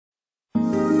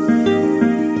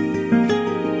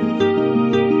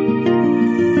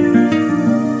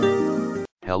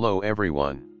Hello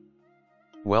everyone.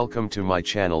 Welcome to my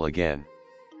channel again.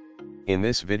 In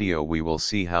this video we will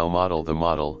see how model the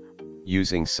model,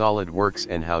 using Solidworks,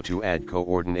 and how to add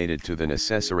coordinated to the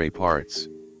necessary parts.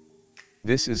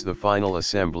 This is the final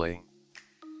assembly.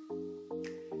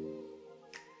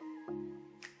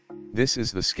 This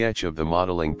is the sketch of the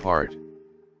modeling part.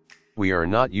 We are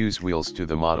not use wheels to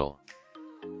the model.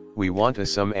 We want a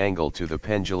some angle to the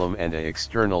pendulum and a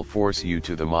external force U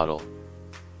to the model.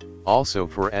 Also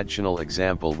for additional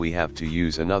example we have to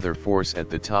use another force at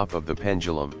the top of the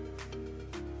pendulum.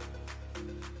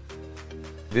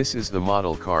 This is the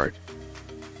model card.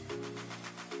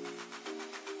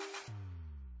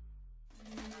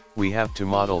 We have to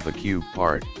model the cube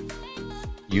part.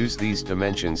 Use these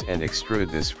dimensions and extrude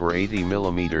this for 80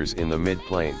 mm in the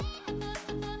mid-plane.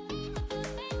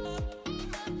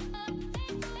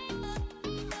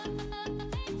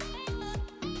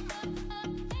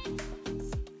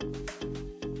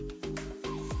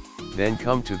 Then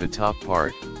come to the top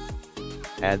part.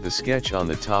 Add the sketch on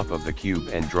the top of the cube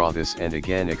and draw this, and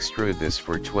again extrude this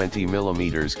for 20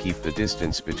 mm. Keep the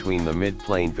distance between the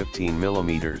mid-plane 15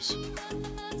 mm.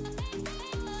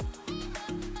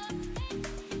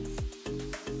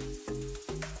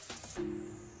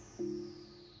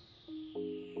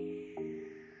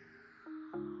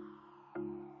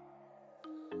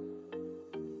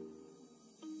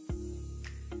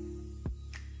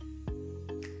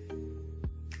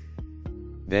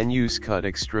 Then use cut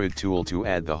extrude tool to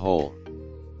add the hole.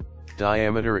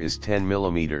 Diameter is 10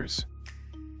 mm.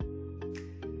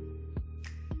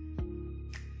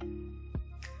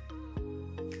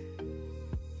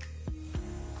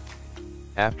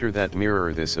 After that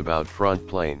mirror this about front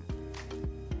plane.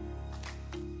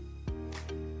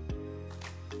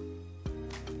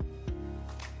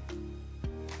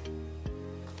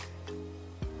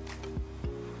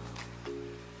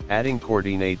 Adding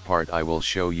coordinate part I will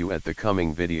show you at the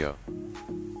coming video.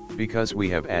 Because we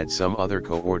have add some other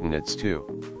coordinates too.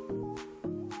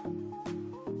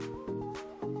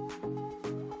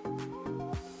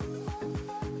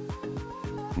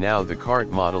 Now the cart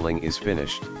modeling is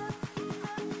finished.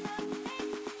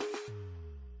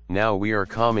 Now we are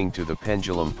coming to the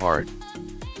pendulum part.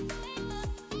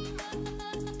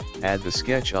 Add the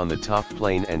sketch on the top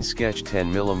plane and sketch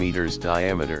 10 mm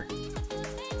diameter.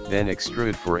 Then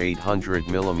extrude for 800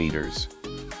 mm.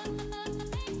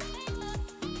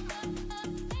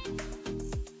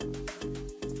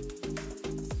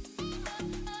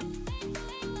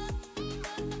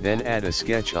 Then add a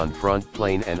sketch on front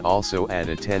plane and also add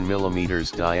a 10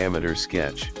 mm diameter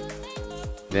sketch.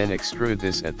 Then extrude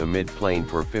this at the mid plane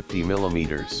for 50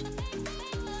 mm.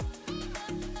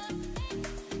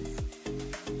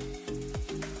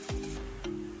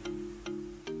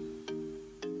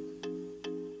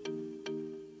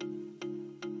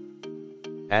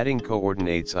 Adding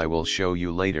coordinates I will show you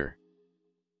later.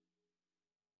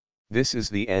 This is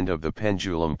the end of the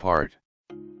pendulum part.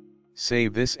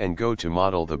 Save this and go to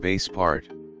model the base part.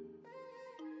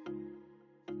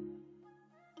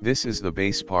 This is the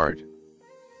base part.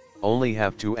 Only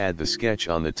have to add the sketch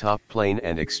on the top plane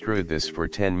and extrude this for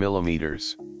 10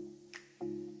 mm.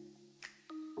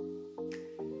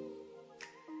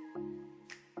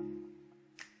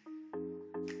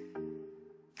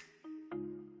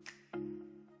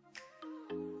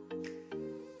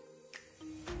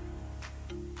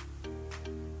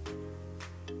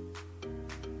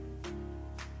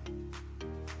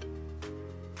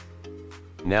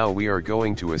 Now we are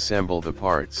going to assemble the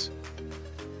parts.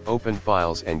 Open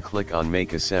files and click on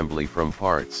make assembly from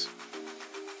parts.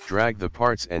 Drag the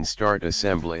parts and start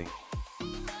assembly.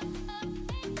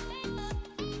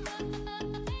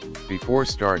 Before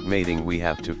start mating we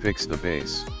have to fix the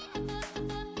base.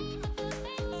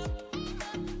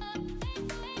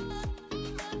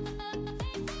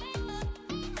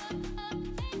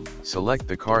 Select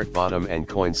the cart bottom and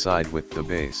coincide with the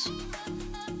base.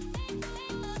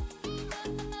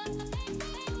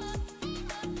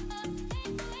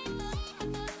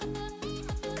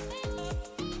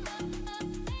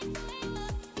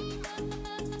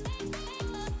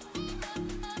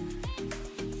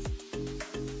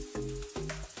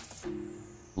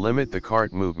 Limit the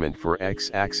cart movement for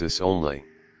x-axis only.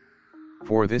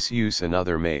 For this use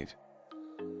another mate.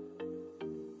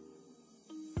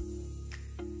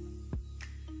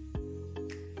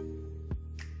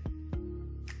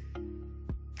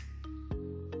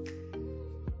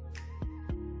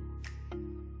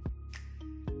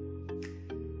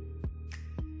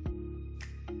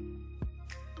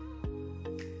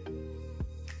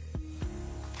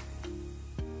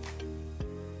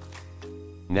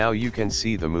 Now you can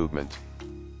see the movement.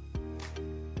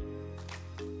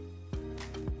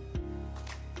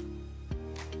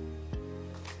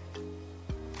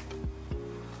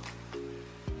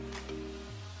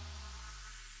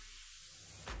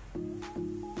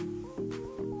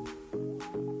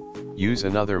 Use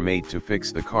another mate to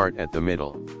fix the cart at the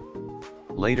middle.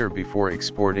 Later, before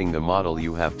exporting the model,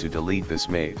 you have to delete this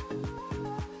mate.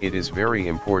 It is very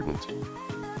important.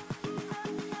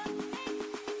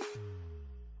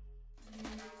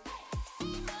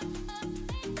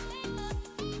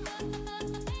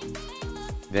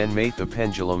 Then mate the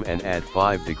pendulum and add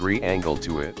 5-degree angle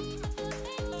to it.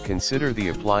 Consider the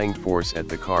applying force at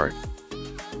the cart.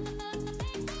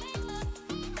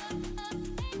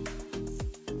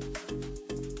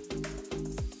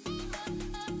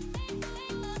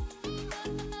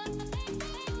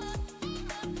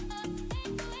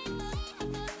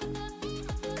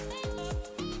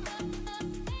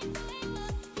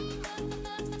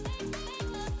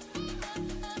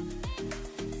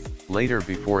 Later,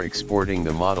 before exporting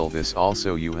the model, this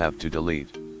also you have to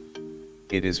delete.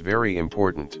 It is very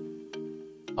important.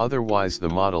 Otherwise the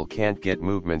model can't get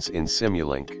movements in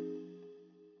Simulink.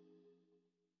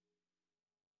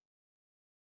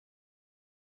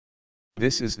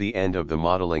 This is the end of the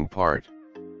modeling part.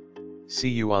 See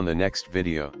you on the next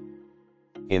video.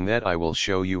 In that I will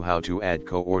show you how to add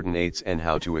coordinates and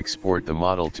how to export the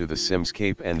model to the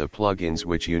Simscape and the plugins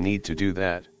which you need to do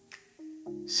that.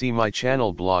 See my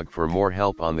channel blog for more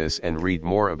help on this and read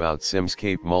more about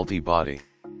Simscape multi-body.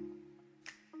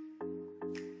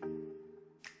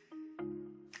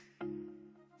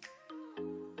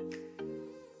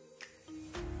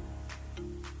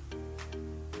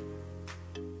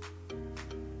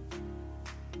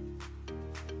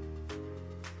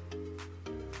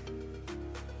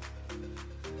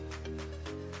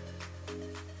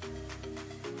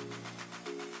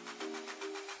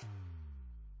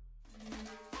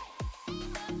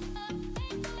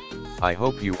 I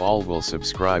hope you all will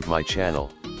subscribe my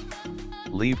channel.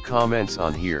 Leave comments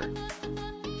on here.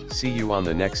 See you on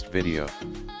the next video.